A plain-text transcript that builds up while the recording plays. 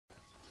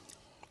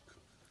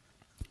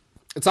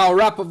It's our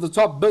wrap of the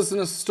top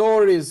business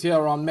stories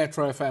here on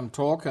Metro FM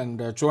Talk,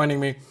 and joining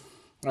me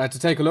to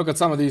take a look at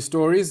some of these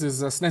stories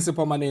is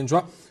Sinesipho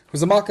Maninjwa,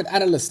 who's a market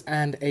analyst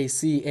and a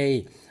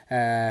CA.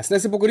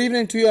 Sinesipho, good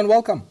evening to you and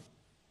welcome.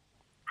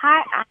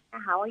 Hi,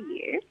 Anna. How are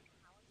you?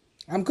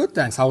 I'm good,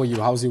 thanks. How are you?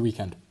 How's your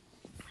weekend?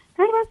 It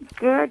was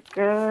good.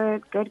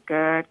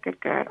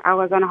 I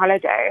was on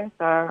holiday,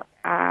 so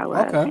I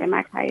was Okay. in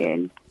my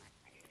cayenne.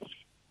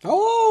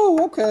 Oh,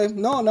 okay.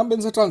 No,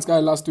 Nambin's a trans guy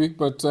last week,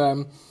 but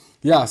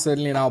yeah,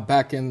 certainly now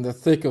back in the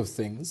thick of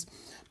things.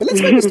 But let's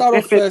maybe start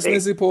off, Definitely.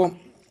 Sinesipho,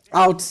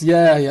 out.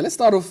 Let's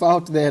start off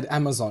out there at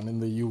Amazon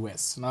in the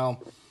US. Now,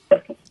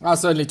 I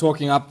was certainly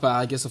talking up,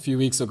 I guess, a few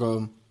weeks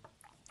ago,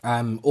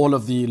 all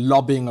of the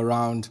lobbying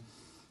around,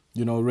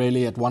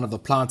 really at one of the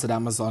plants at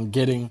Amazon,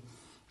 getting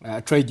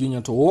a trade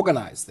union to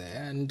organize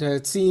there. And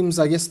it seems,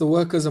 I guess, the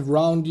workers have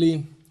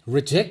roundly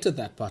rejected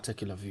that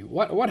particular view.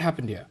 What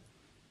happened here?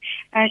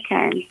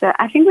 Okay, so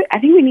I think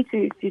we need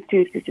to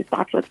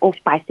start with off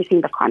by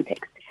setting the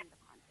context.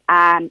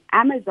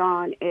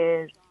 Amazon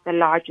is the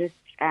largest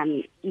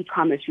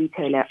e-commerce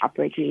retailer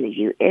operating in the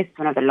U.S.,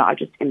 one of the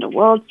largest in the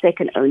world,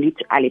 second only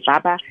to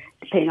Alibaba,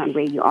 depending on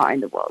where you are in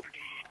the world.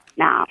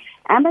 Now,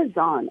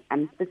 Amazon,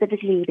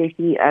 specifically the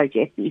CEO,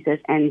 Jeff Bezos,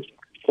 and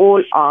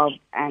all of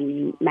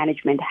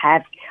management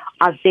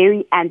are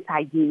very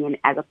anti-union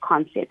as a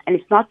concept. And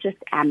it's not just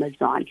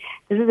Amazon.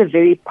 This is a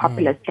very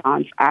popular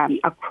stance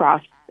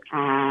across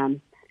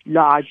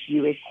large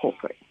U.S.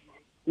 corporates.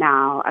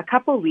 Now, a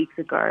couple of weeks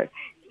ago,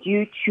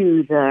 due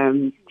to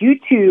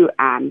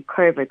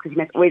COVID, because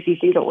these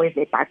things are always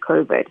led by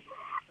COVID,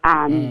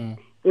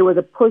 there was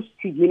a push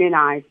to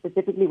unionize,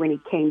 specifically when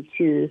it came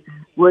to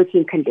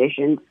working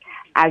conditions,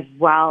 as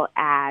well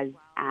as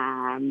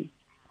the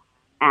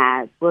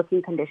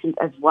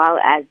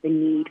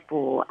need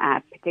for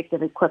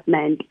protective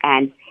equipment,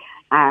 and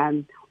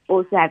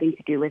also having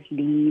to do with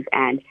leave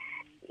and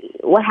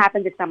what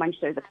happens if someone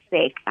shows up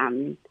sick.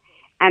 And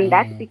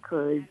that's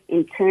because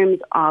in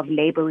terms of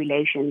labor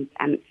relations,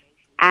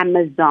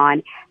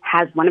 Amazon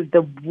has one of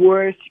the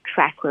worst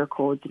track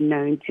records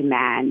known to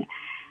man.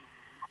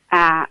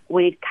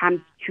 When it comes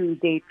to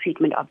their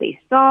treatment of their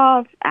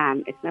staff,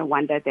 it's no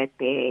wonder that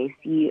their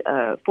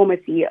former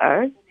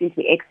CEO, since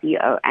the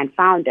ex-CEO and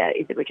founder,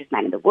 is the richest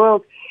man in the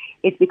world.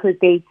 It's because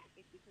they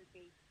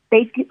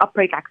basically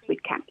operate like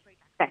sweat camps.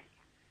 That's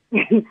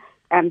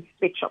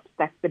sweatshops.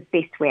 That's the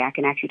best way I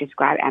can actually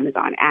describe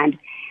Amazon. And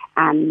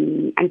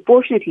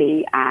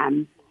unfortunately,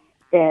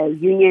 the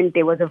union,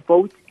 there was a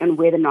vote on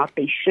whether or not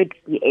they should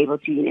be able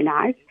to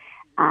unionize.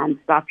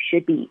 Staff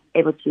should be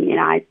able to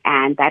unionize,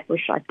 and that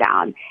was shot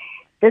down.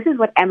 This is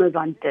what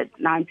Amazon did.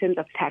 Now, in terms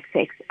of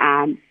tactics,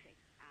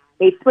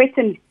 they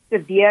threatened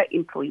severe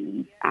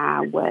employees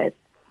with,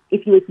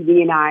 if you were to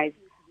unionize,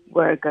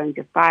 we're going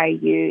to fire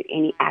you,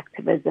 any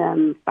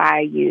activism, fire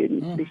you,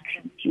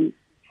 mistreat you,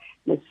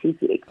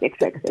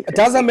 etc.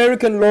 Does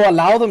American law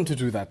allow them to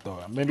do that,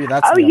 though? Maybe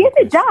that's Oh, the other yes,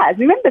 it question. does.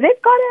 Remember,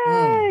 they've got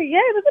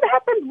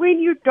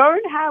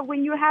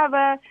when you have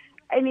an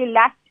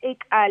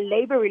elastic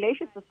labor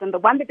relations system, the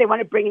one that they want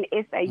to bring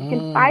in SA. You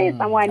can fire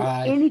someone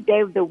Aye. any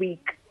day of the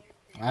week.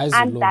 And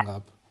that,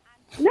 Ayizulunga.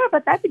 no,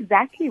 but that's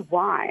exactly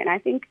why. And I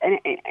think, and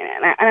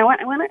I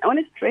want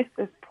to stress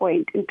this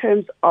point in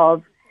terms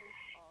of,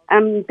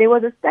 there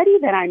was a study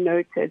that I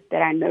noted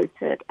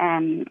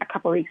a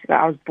couple of weeks ago.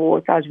 I was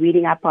bored, so I was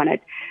reading up on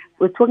it. It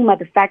was talking about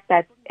the fact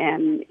that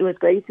it was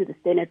going through the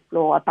Senate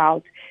floor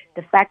about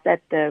the fact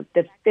that the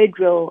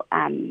federal,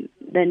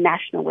 the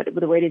national,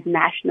 the word is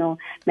national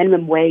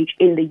minimum wage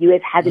in the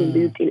U.S. hasn't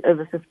moved in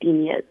over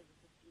 15 years.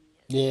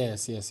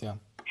 Yes, yeah.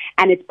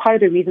 And it's part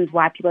of the reasons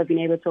why people have been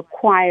able to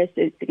acquire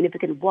so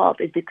significant wealth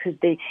is because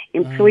the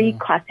employee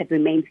costs have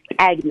remained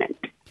stagnant.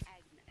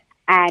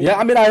 And Yeah,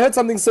 I mean, I heard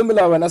something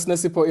similar when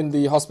Sinesipho in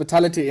the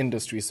hospitality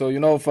industry. So,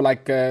 for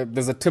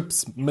there's a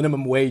tips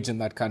minimum wage in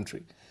that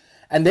country.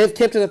 And they've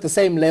kept it at the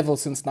same level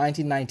since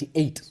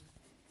 1998.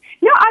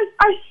 no,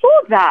 I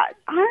saw that.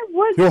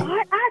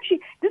 Yeah.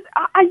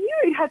 I knew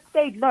it had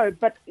stayed low,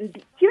 but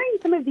during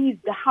some of these,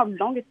 how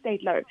long it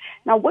stayed low.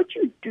 Now, what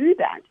you do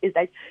that is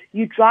that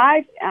you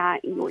drive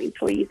your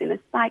employees in a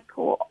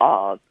cycle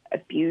of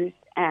abuse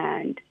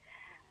and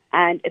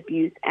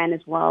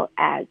as well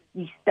as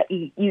you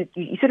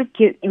sort of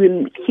keep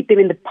them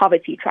in the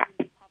poverty trap,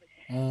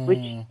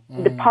 which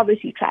the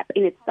poverty trap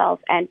in itself.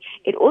 And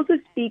it also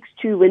speaks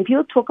to when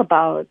people talk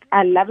about,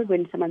 I love it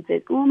when someone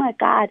says, oh my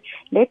God,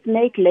 let's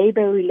make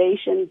labor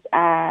relations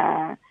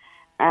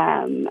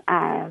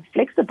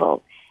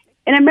flexible.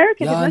 In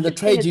America, there's Yeah, no and the such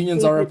thing trade as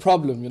unions paid are a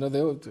problem.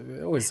 They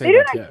always say they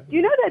don't that like, here.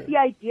 you know that the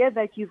idea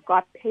that you've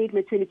got paid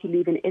maternity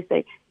leave in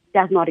SA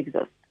does not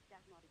exist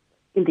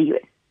in the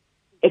US.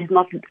 It is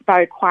not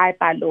required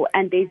by law,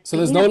 and So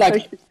there's no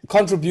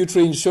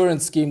contributory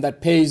insurance scheme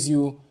that pays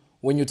you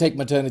when you take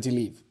maternity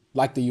leave,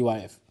 like the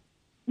UIF.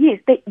 Yes,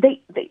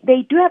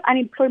 they do have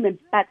unemployment,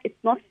 but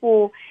it's not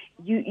for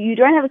you. You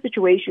don't have a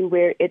situation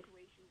where it's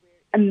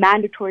a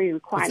mandatory It's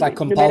like requirement, no matter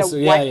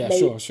compulsory. what Yeah,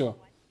 they. sure.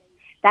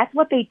 That's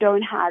what they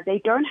don't have. They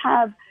don't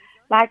have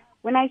like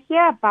when I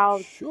hear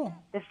about Sure.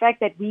 the fact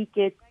that we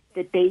get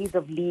the days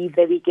of leave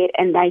that we get,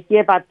 and I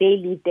hear about their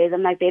leave days,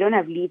 I'm like, they don't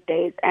have leave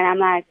days. And I'm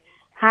like,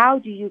 how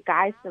do you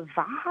guys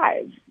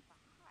survive?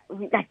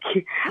 Like,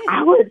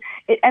 I would,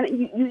 I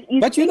mean, you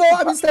But you think know, I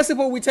mean, about,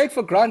 Sinesipho, we take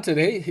for granted,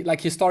 eh?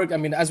 Like historic, I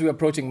mean, as we're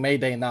approaching May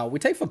Day now, we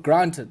take for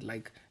granted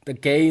like the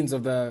gains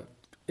of the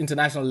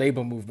international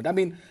labor movement. I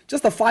mean,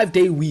 just a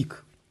 5-day week.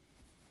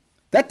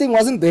 That thing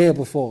wasn't there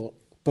before.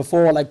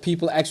 Before like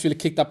people actually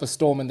kicked up a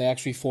storm and they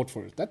actually fought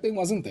for it. That thing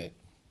wasn't there.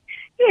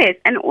 yes,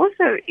 and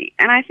also,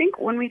 and I think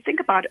when we think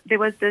about it, there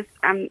was this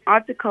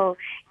article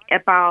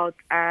about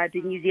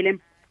the New Zealand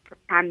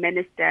Prime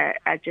Minister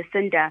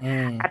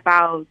Jacinda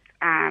about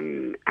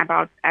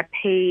a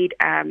paid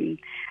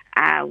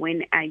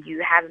when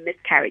you have a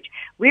miscarriage.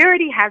 We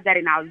already have that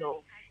in our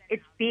law.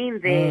 It's been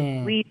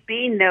there. We've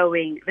been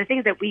knowing the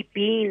things that we've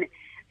been.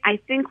 I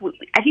think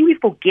we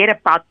forget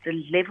about the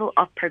level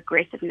of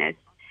progressiveness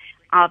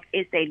of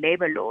SA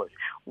labor laws.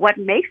 What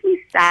makes me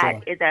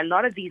sad is that a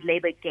lot of these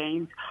labor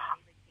gains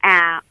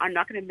are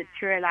not going to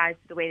materialize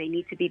the way they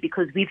need to be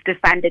because we've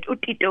defunded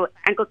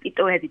Uncle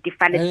Tito has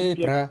defunded Hey,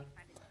 CCMA. bruh.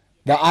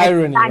 The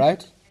irony,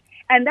 right?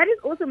 And that is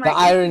also my The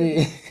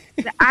irony.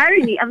 The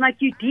irony. I'm like,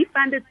 you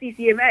defunded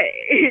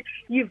CCMA.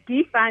 You've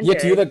defunded.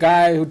 Yet you're the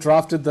guy who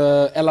drafted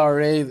the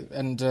LRA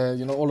and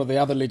you know all of the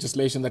other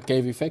legislation that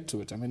gave effect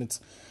to it. I mean, it's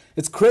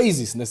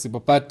crazy,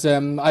 Sinesipho. But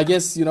I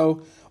guess you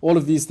know all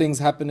of these things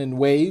happen in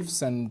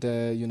waves, and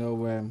you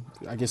know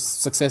I guess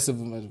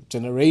successive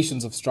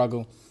generations of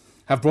struggle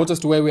have brought us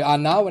to where we are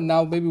now. And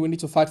now maybe we need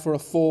to fight for a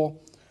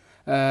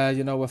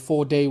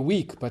 4-day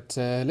week. But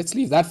let's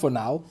leave that for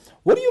now.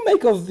 What do you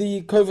make of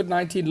the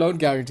COVID-19 loan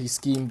guarantee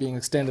scheme being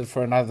extended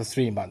for another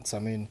 3 months? I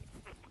mean,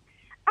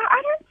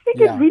 I don't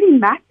think it really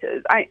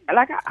matters.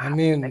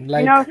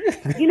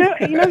 You know,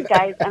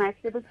 guys. And I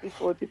said this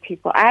before to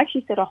people. I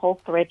actually said a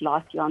whole thread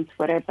last year on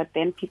Twitter, but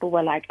then people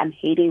were like, "I'm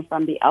hating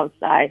from the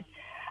outside."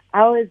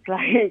 I was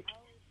like,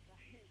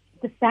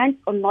 the banks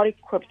are not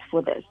equipped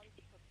for this.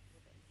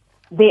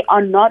 They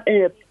are not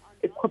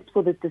equipped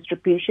for this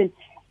distribution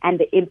and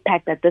the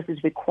impact that this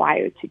is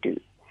required to do.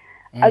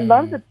 A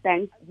lot of the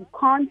banks, you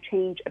can't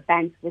change a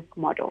bank's risk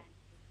model.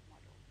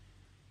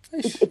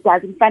 It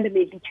doesn't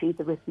fundamentally change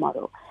the risk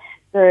model.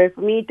 So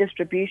for me,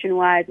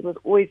 distribution-wise, it was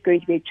always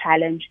going to be a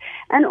challenge.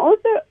 And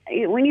also,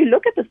 when you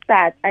look at the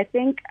stats, I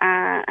think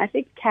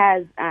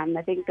Kaz,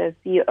 I think the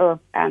CEO of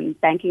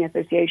Banking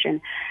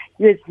Association,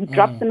 he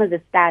dropped some of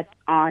the stats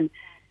on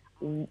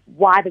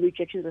why the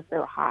rejections are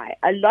so high.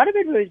 A lot of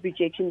it was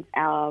rejections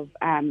of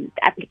the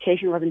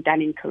application wasn't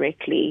done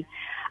incorrectly.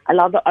 A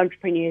lot of the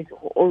entrepreneurs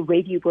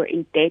already were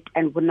in debt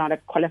and would not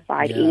have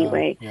qualified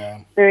anyway.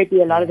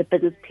 Thirdly, a lot of the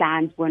business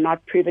plans were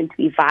not proven to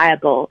be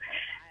viable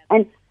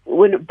and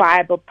weren't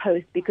viable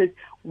post because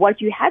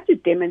what you had to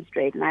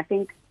demonstrate, and I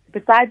think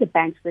besides the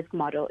bank's risk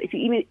model, if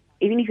you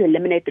even if you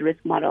eliminate the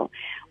risk model,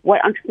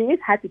 what entrepreneurs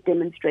had to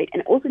demonstrate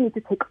and also need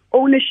to take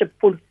ownership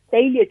for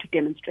failure to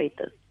demonstrate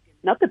this.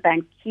 Not the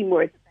bank's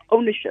keyword,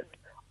 ownership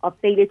of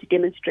failure to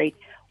demonstrate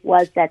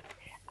was that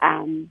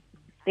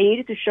they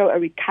needed to show a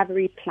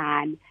recovery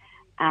plan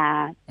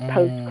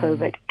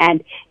post-COVID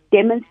and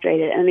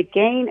demonstrate it. And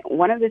again,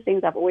 one of the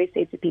things I've always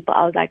said to people,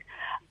 I was like,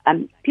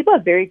 people are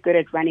very good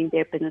at running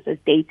their businesses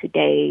day to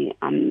day,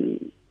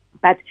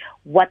 but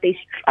what they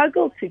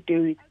struggle to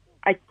do is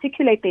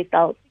articulate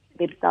themselves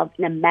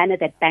in a manner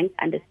that banks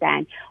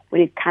understand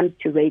when it comes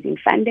to raising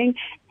funding.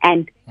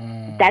 And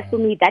that, for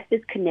me, that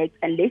disconnect,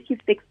 unless you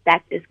fix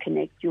that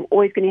disconnect, you're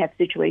always going to have a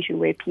situation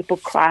where people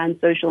cry on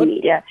social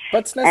media.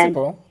 But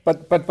Sinesipho,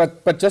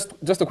 but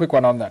just a quick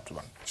one on that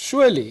one.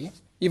 Surely,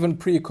 even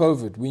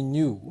pre-COVID, we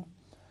knew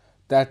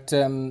that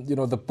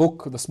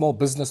the small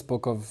business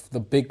book of the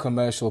big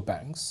commercial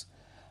banks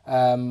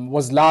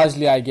was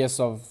largely, I guess,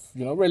 of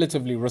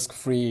relatively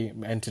risk-free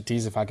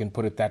entities, if I can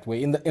put it that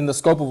way, in the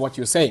scope of what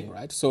you're saying,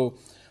 right? So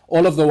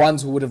all of the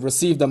ones who would have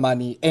received the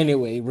money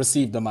anyway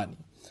received the money.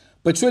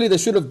 But surely there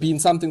should have been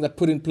something that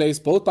put in place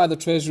both by the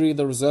Treasury,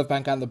 the Reserve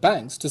Bank, and the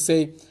banks to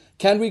say,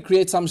 can we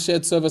create some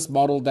shared service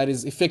model that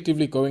is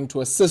effectively going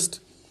to assist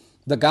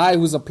the guy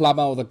who's a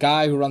plumber or the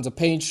guy who runs a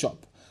paint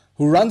shop,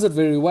 who runs it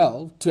very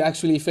well, to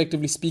actually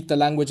effectively speak the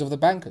language of the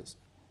bankers?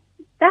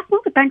 That's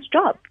not the bank's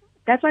job.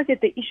 That's why I said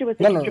the issue was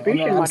the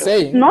distribution model. I'm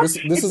saying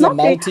this is a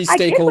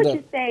multi-stakeholder. I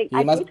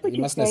get what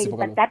you're saying,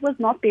 but that was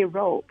not their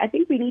role. I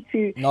think we need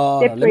to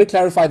let me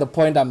clarify the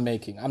point I'm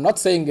making. I'm not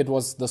saying it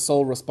was the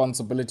sole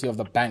responsibility of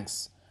the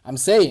banks. I'm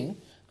saying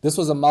this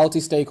was a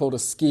multi-stakeholder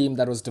scheme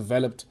that was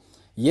developed,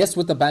 yes,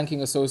 with the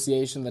Banking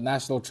Association, the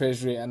National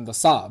Treasury, and the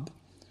SARB.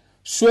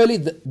 Surely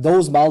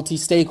those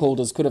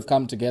multi-stakeholders could have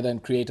come together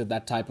and created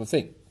that type of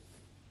thing.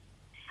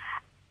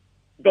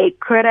 They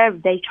could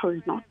have, they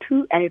chose not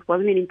to, and it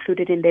wasn't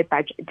included in their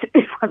budget.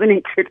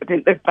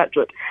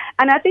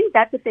 And I think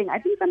that's the thing. I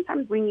think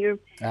sometimes when you...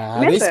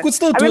 they could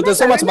still do it. There's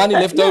so much money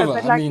left over.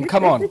 I mean,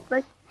 come on.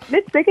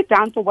 Let's break it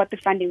down for what the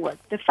funding was.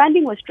 The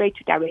funding was straight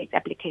to direct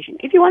application.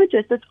 If you wanted to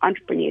assist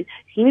entrepreneurs,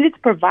 you needed to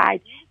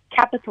provide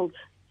capital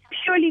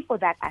purely for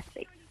that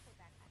aspect.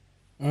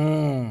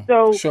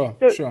 So, Sure,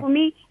 so sure. for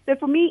me,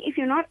 if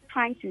you're not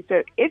trying to,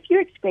 so if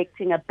you're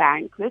expecting a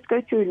bank, let's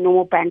go to a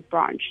normal bank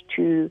branch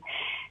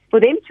for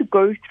them to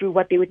go through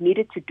what they would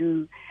needed to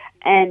do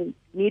in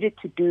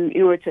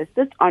order to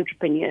assist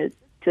entrepreneurs,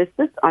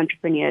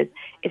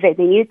 if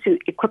they needed to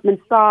equipment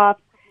staff,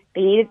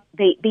 they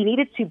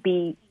needed to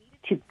be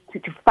to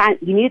fund,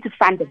 you needed to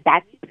fund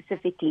that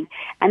specifically,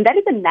 and that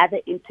is another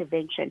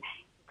intervention.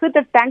 Could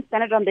the banks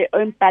done it on their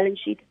own balance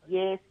sheet?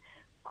 Yes.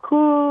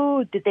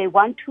 Could did they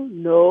want to?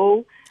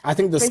 No. I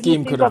think the Can you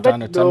scheme could think have of it?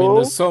 done it. I mean,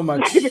 there's No.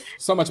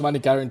 so much money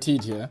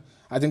guaranteed here.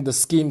 I think the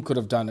scheme could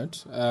have done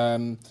it,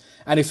 and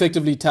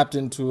effectively tapped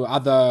into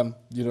other,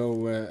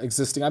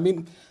 existing. I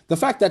mean, the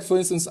fact that, for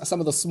instance, some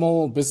of the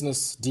small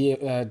business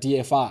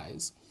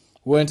DFIs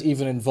weren't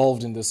even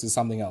involved in this is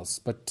something else.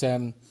 But I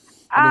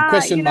mean,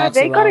 question marks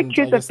They got around, I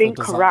accused of guess, the being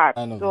design corrupt,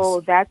 of this.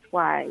 so that's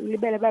why they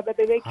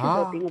accused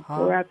of being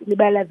corrupt.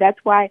 That's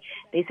why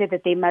they said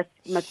that they must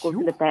go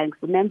to the banks.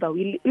 Remember,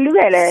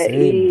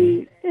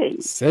 Same,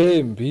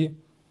 same, B.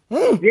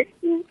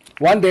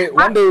 One day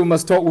we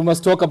must talk. We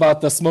must talk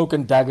about the smoke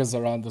and daggers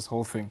around this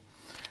whole thing.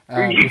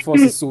 Before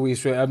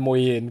Sisuisho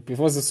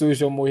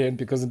Moyen,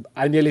 because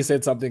I nearly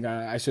said something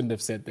I shouldn't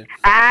have said there.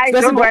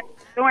 Don't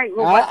worry.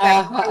 We'll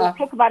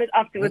talk about it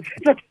afterwards.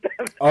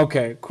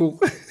 Okay, cool.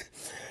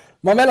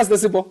 Mamela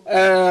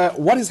Sinesipho,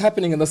 what is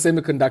happening in the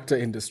semiconductor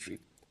industry?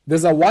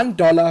 There's a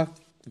 $1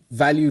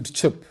 valued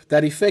chip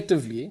that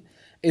effectively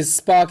is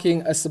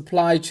sparking a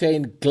supply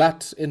chain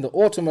glut in the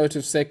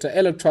automotive sector,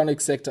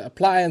 electronic sector,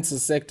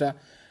 appliances sector,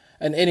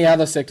 and any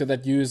other sector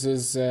that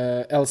uses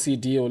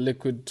LCD or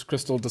liquid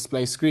crystal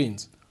display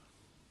screens.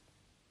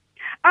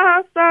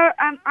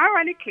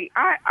 Ironically,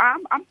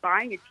 I'm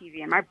buying a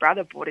TV, and my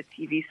brother bought a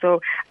TV, so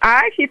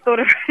I actually thought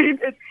of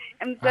it,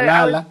 and so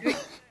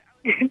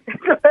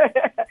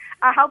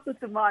I helped with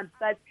demand.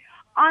 But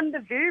on the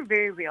very,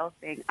 very real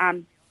thing,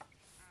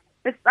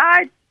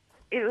 besides,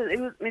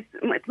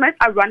 it's most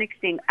ironic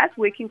thing. Us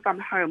working from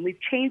home, we've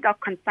changed our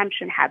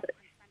consumption habits.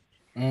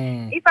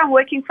 If I'm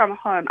working from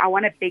home, I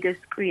want a bigger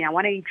screen. I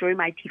want to enjoy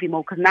my TV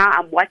more because now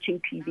I'm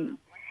watching TV.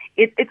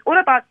 It's all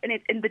about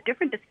in the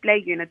different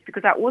display units,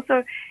 because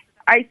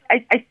I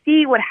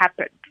see what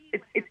happened.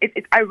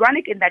 It's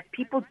ironic in that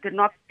people did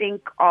not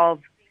think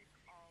of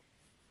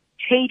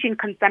changing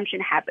consumption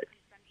habits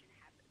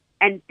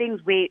and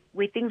things where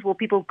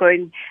people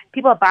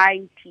are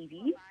buying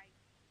TVs,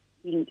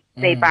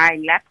 they're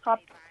buying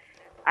laptops,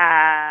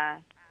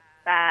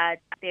 but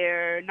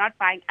they're not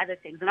buying other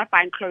things. They're not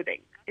buying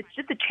clothing. It's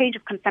just a change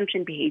of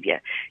consumption behavior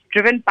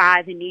driven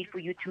by the need for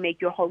you to make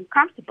your home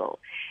comfortable.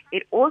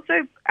 It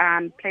also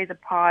plays a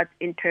part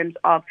in terms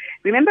of,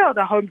 remember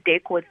the home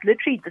decor, it's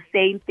literally the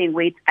same thing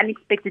where it's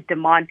unexpected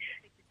demand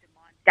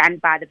done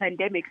by the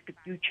pandemic, but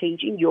you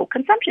changing your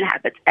consumption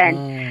habits.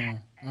 And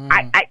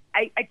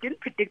I didn't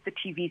predict the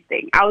TV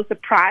thing. I was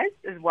surprised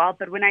as well,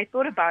 but when I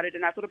thought about it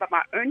and I thought about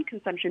my own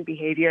consumption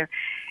behavior,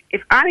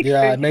 if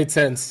it made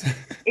sense.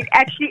 It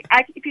actually,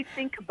 if you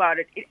think about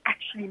it, it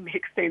actually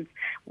makes sense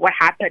what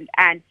happened.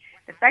 And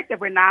the fact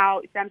that we're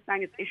now,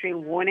 Samsung is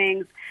issuing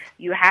warnings,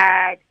 you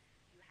had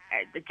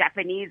the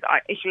Japanese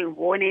are issuing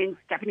warnings,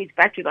 Japanese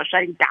factories are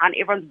shutting down,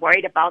 everyone's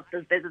worried about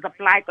this, there's a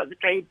supply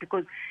constraint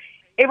because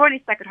everyone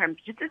is stuck at home.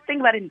 Just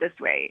think about it in this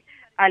way.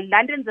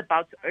 London's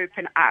about to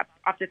open up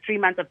after 3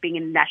 months of being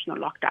in national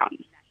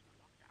lockdown.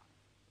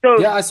 So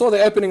yeah, I saw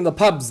they're opening the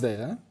pubs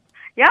there.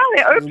 Yeah,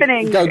 they're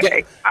opening. To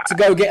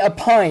go get a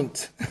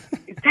pint.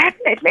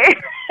 Definitely.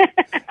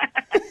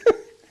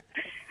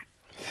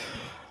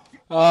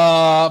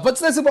 But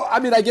Sinesipho, I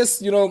mean, I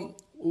guess,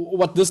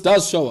 what this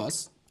does show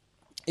us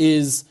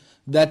is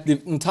that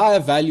the entire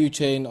value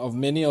chain of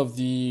many of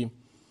the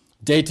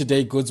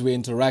day-to-day goods we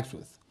interact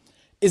with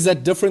is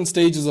at different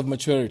stages of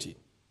maturity.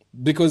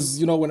 Because,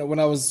 when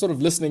I was sort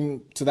of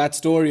listening to that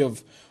story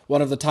of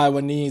one of the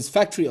Taiwanese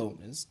factory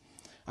owners,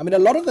 I mean, a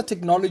lot of the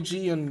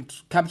technology and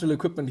capital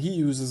equipment he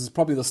uses is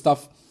probably the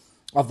stuff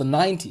of the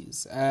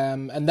 90s.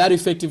 And that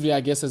effectively,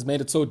 I guess, has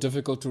made it so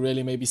difficult to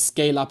really maybe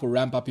scale up or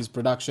ramp up his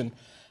production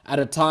at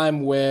a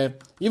time where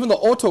even the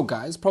auto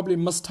guys probably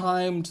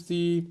mistimed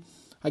the,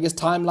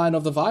 timeline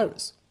of the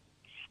virus.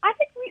 I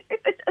think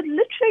it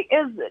literally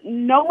is.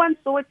 No one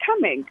saw it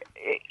coming.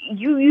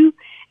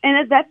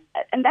 And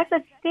that's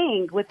a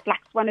thing with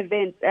Black Swan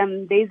events.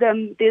 There's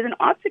an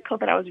article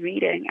that I was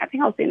reading. I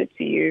think I'll send it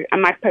to you. I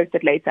might post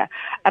it later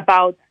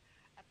about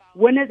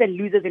winners and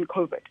losers in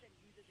COVID.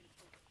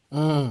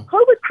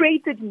 COVID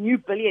created new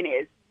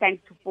billionaires,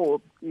 thanks to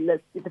Forbes.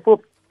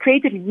 Forbes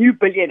created new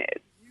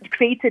billionaires. It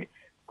created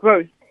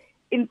growth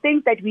in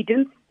things that we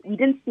didn't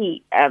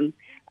see. I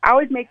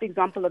always make the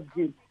example of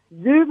Zoom.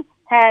 Zoom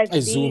has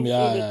Zoom,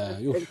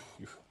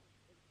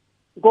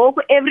 go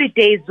for every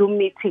day Zoom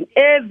meeting,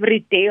 every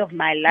day of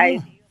my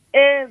life.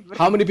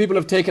 How many people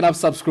have taken up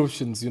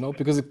subscriptions,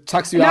 because it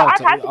chucks you out? No,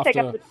 I've had to take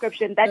up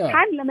subscription. That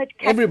time limit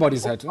catches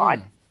everybody's had to.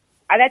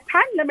 That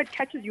time limit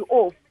catches you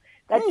off.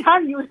 That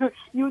time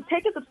you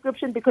take a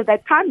subscription because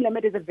that time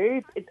limit is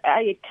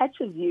it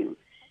catches you.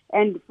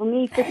 And for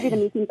me, especially the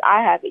meetings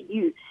I have at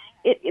you,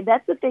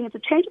 that's the thing. It's a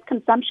change of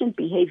consumption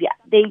behavior.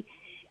 They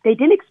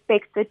didn't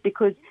expect it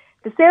because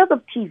the sales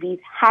of TVs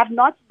have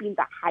not been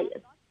the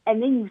highest.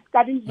 And then you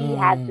suddenly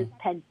have this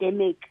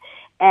pandemic,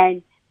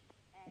 and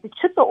the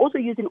chips are also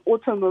used in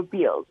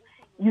automobiles.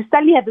 You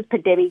suddenly have this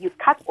pandemic, you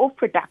cut off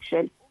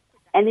production,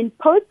 and then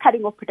post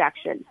cutting off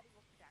production,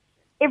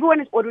 everyone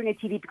is ordering a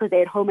TV because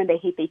they're at home and they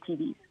hate their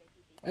TVs.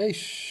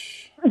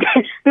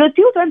 Because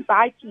people don't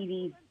buy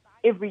TVs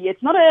every year.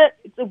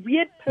 It's a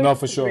weird. No,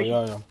 for sure,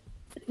 yeah.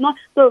 It's not,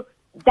 so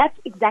that's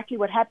exactly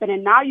what happened.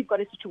 And now you've got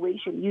a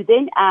situation. You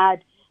then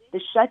add the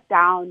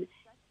shutdown,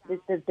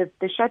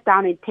 the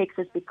shutdown in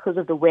Texas because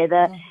of the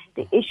weather,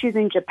 the issues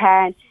in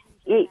Japan.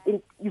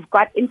 You've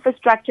got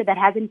infrastructure that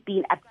hasn't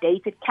been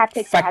updated,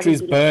 capex,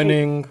 factories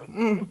burning,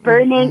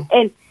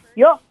 and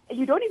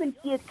you don't even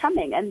see it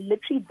coming. And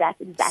literally, that's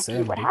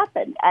exactly what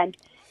happened. And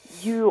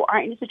you are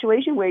in a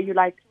situation where you're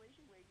like,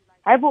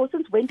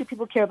 since when do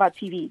people care about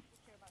TV?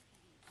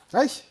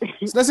 Hey,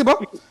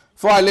 Sinesipho,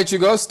 before I let you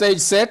go, stage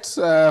set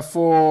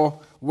for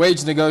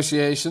wage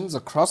negotiations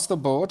across the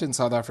board in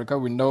South Africa.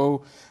 We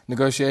know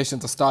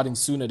negotiations are starting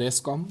soon at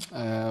Eskom.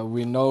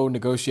 We know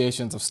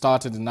negotiations have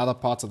started in other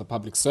parts of the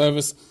public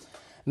service.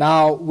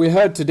 Now, we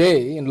heard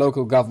today in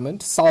local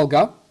government,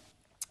 SALGA,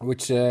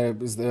 which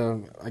is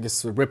the,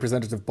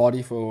 representative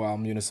body for our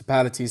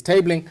municipalities,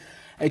 tabling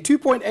a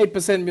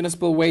 2.8%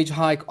 municipal wage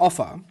hike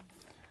offer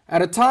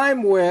at a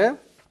time where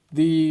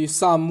the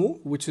SAMU,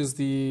 which is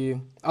the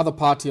other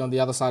party on the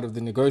other side of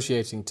the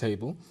negotiating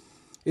table,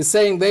 is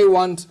saying they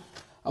want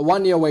a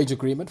one-year wage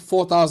agreement,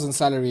 4,000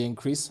 salary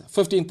increase,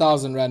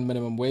 15,000 Rand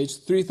minimum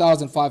wage,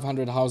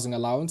 3,500 housing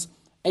allowance,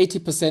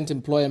 80%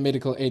 employer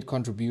medical aid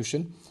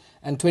contribution,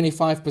 and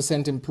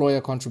 25%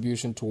 employer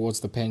contribution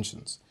towards the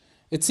pensions.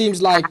 It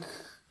seems like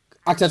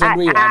Andy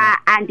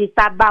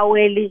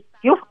Sabaweli.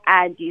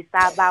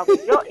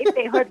 If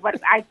they heard what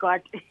I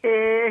got.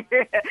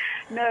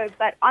 No,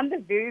 but on the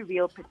very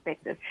real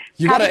perspective.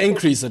 You got to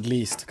increase at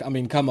least. I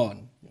mean, come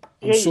on.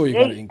 I'm sure you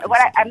got to increase.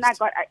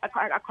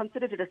 I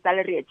considered it a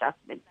salary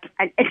adjustment.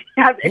 I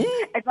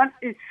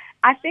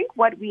think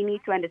what we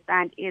need to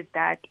understand is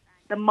that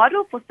the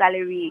model for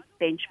salary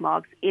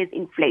benchmarks is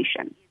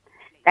inflation.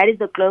 That is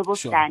the global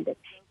standard.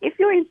 If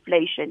your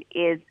inflation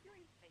is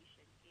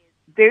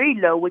very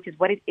low, which is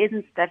what it is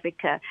in South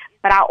Africa,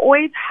 but I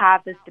always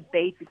have this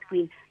debate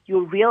between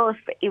your real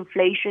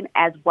inflation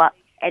as well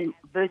and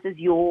versus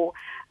your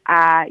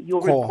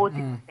reported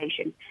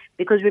inflation.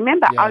 Because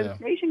remember, our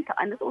inflation,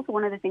 and that's also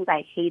one of the things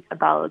I hate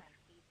about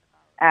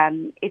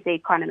SA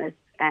economists,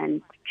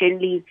 and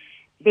generally,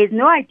 there's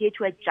no idea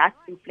to adjust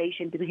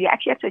inflation, because you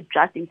actually have to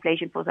adjust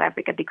inflation for South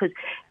Africa, because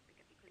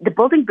the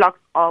building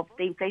blocks of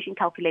the inflation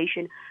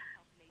calculation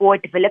for a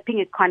developing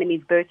economy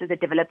versus a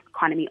developed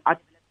economy are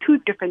two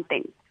different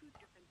things.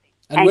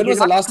 And when was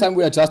the last time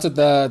we adjusted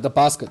the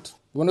basket?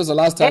 When was the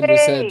last time we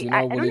said,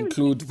 we'll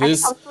include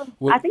this?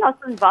 I think I was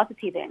still in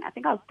varsity then.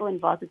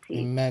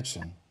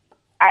 Imagine.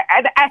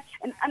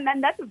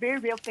 And that's a very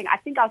real thing. I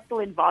think I was still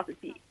in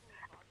varsity.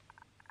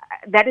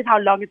 That is how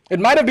long it's...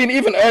 It might have been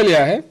even earlier,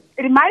 eh?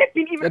 It might have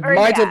been even earlier. It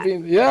might have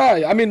been,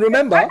 yeah. I mean,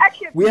 remember,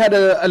 we had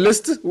a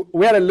list.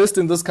 We had a list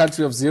in this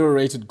country of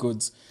zero-rated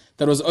goods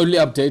that was only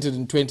updated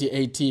in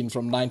 2018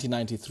 from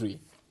 1993.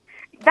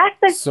 That's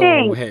the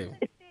thing. Hey.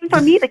 For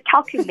me, the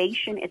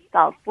calculation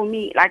itself. For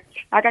me, like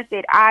I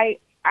said, I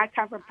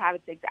come from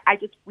private sector.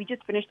 We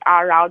just finished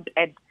our round,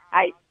 and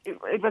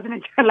it wasn't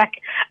until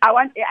I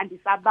want Andy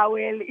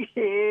Sabawel.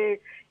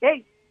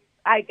 Hey,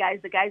 hi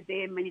guys, the guys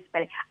there in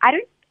municipality.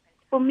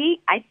 For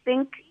me, I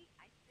think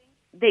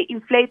they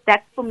inflate.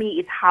 That for me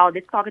is how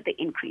they target the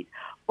increase.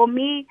 For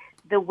me,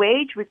 the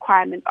wage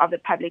requirement of the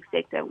public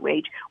sector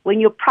wage, when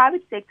your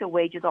private sector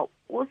wages are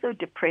also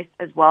depressed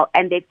as well,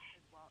 and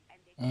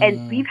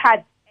we've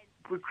had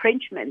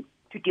retrenchments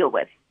to deal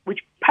with, which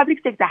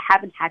public sector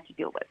haven't had to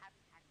deal with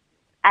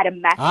at a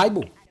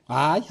massive.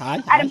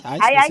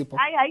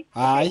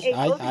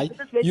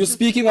 You're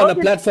speaking on a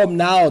platform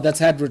now that's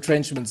had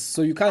retrenchments,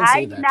 so you can't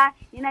say that.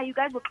 You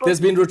guys were close. There's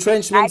been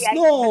retrenchments.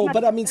 No,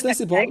 but I mean,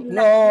 Sinesipho.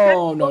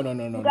 No.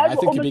 I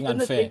think you're being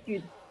unfair.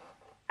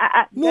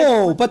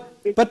 No,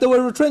 but there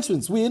were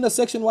retrenchments. We're in a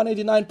Section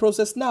 189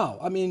 process now.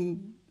 I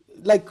mean,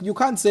 you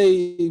can't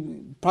say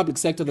public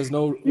sector, there's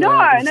no the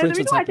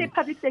reason why I say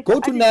public sector... Go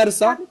to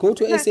NERSA, go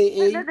to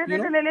SAA.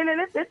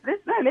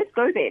 Let's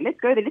go there.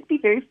 Let's be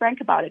very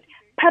frank about it.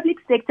 Public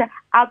sector,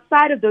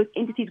 outside of those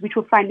entities which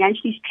were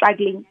financially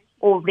struggling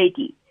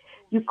already,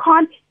 you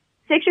can't...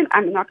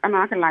 I'm not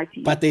going to lie to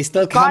you. But they're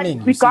still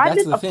coming.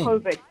 Regardless of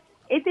COVID,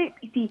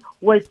 SAPC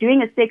was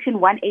doing a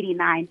Section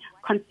 189,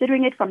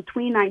 considering it from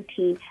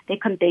 2019. They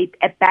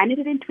abandoned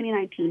it in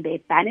 2019. They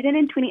abandoned it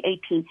in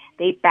 2018.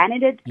 They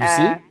abandoned it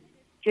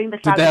during the...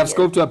 Did they have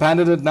scope to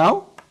abandon it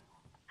now?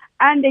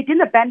 And they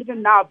didn't abandon it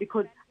now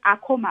because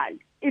Akomal.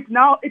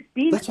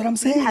 That's what I'm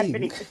saying.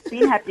 It's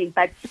been happening,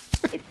 but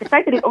the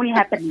fact that it only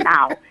happened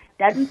now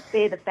doesn't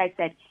say the fact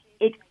that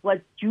it was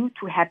due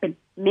to happen.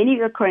 Many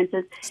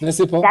occurrences.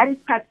 Sinesipho. That is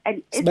perhaps...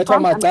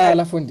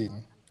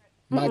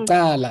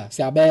 Macala,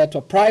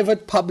 siyabethwa.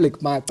 Private, public,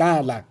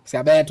 macala,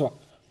 siyabethwa.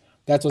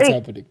 That's what's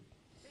happening.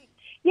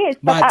 Yes,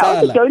 but I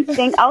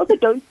also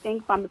don't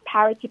think from a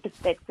parity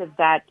perspective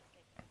that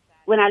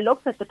when I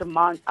looked at the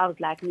demands, I was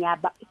like, yeah,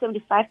 but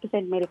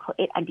 75% medical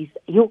aid and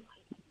you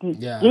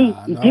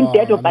didn't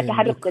get about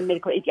 100%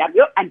 medical aid.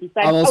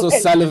 I'm also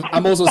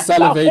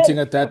salivating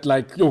at that,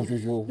 like, yo.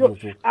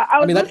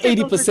 I mean, that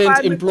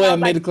 80% employer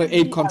medical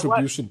aid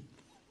contribution.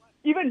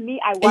 Even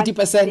me, I want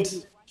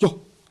 80%.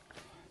 Yo.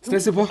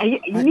 Sinesipho.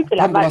 You need to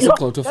like, I was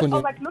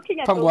like looking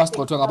at those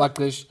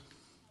things.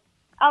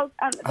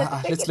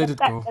 Let's let it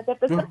go.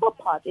 The simple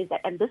part is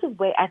that, and this is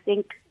where I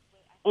think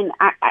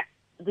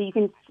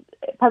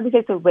public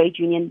sector wage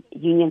unions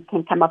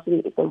can come up with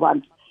it if they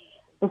want.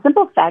 The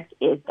simple fact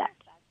is that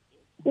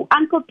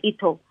Uncle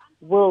Ito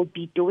will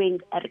be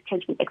doing a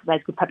retrenchment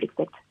exercise with public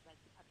sector.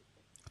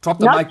 Drop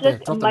the mic there.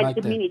 Drop the mic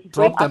there.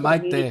 Drop the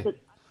mic there.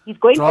 He's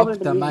going Drop over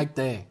the mic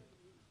there.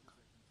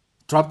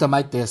 Drop the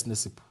mic there,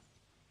 Sinesipho.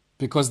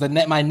 Because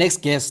my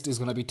next guest is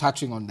going to be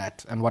touching on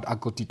that and what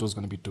Uncle Tito is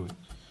going to be doing.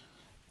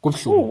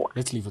 Let's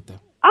leave it there.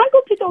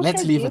 Uncle Tito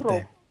Let's leave it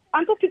there.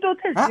 Uncle Tito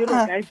says zero,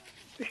 guys.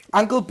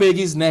 Uncle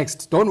Peggy's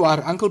next. Don't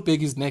worry. Uncle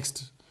Peggy's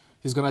next.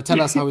 He's going to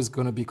tell us how he's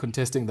going to be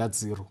contesting that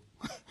zero.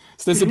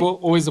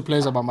 Sinesipho, always a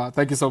pleasure, Mama.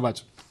 Thank you so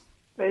much.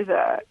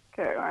 Pleasure.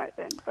 Okay, all right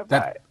then.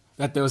 Bye-bye.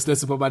 That was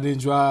Sinesipho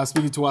Maninjwa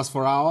speaking to us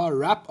for our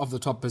wrap of the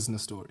top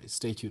business stories.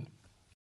 Stay tuned.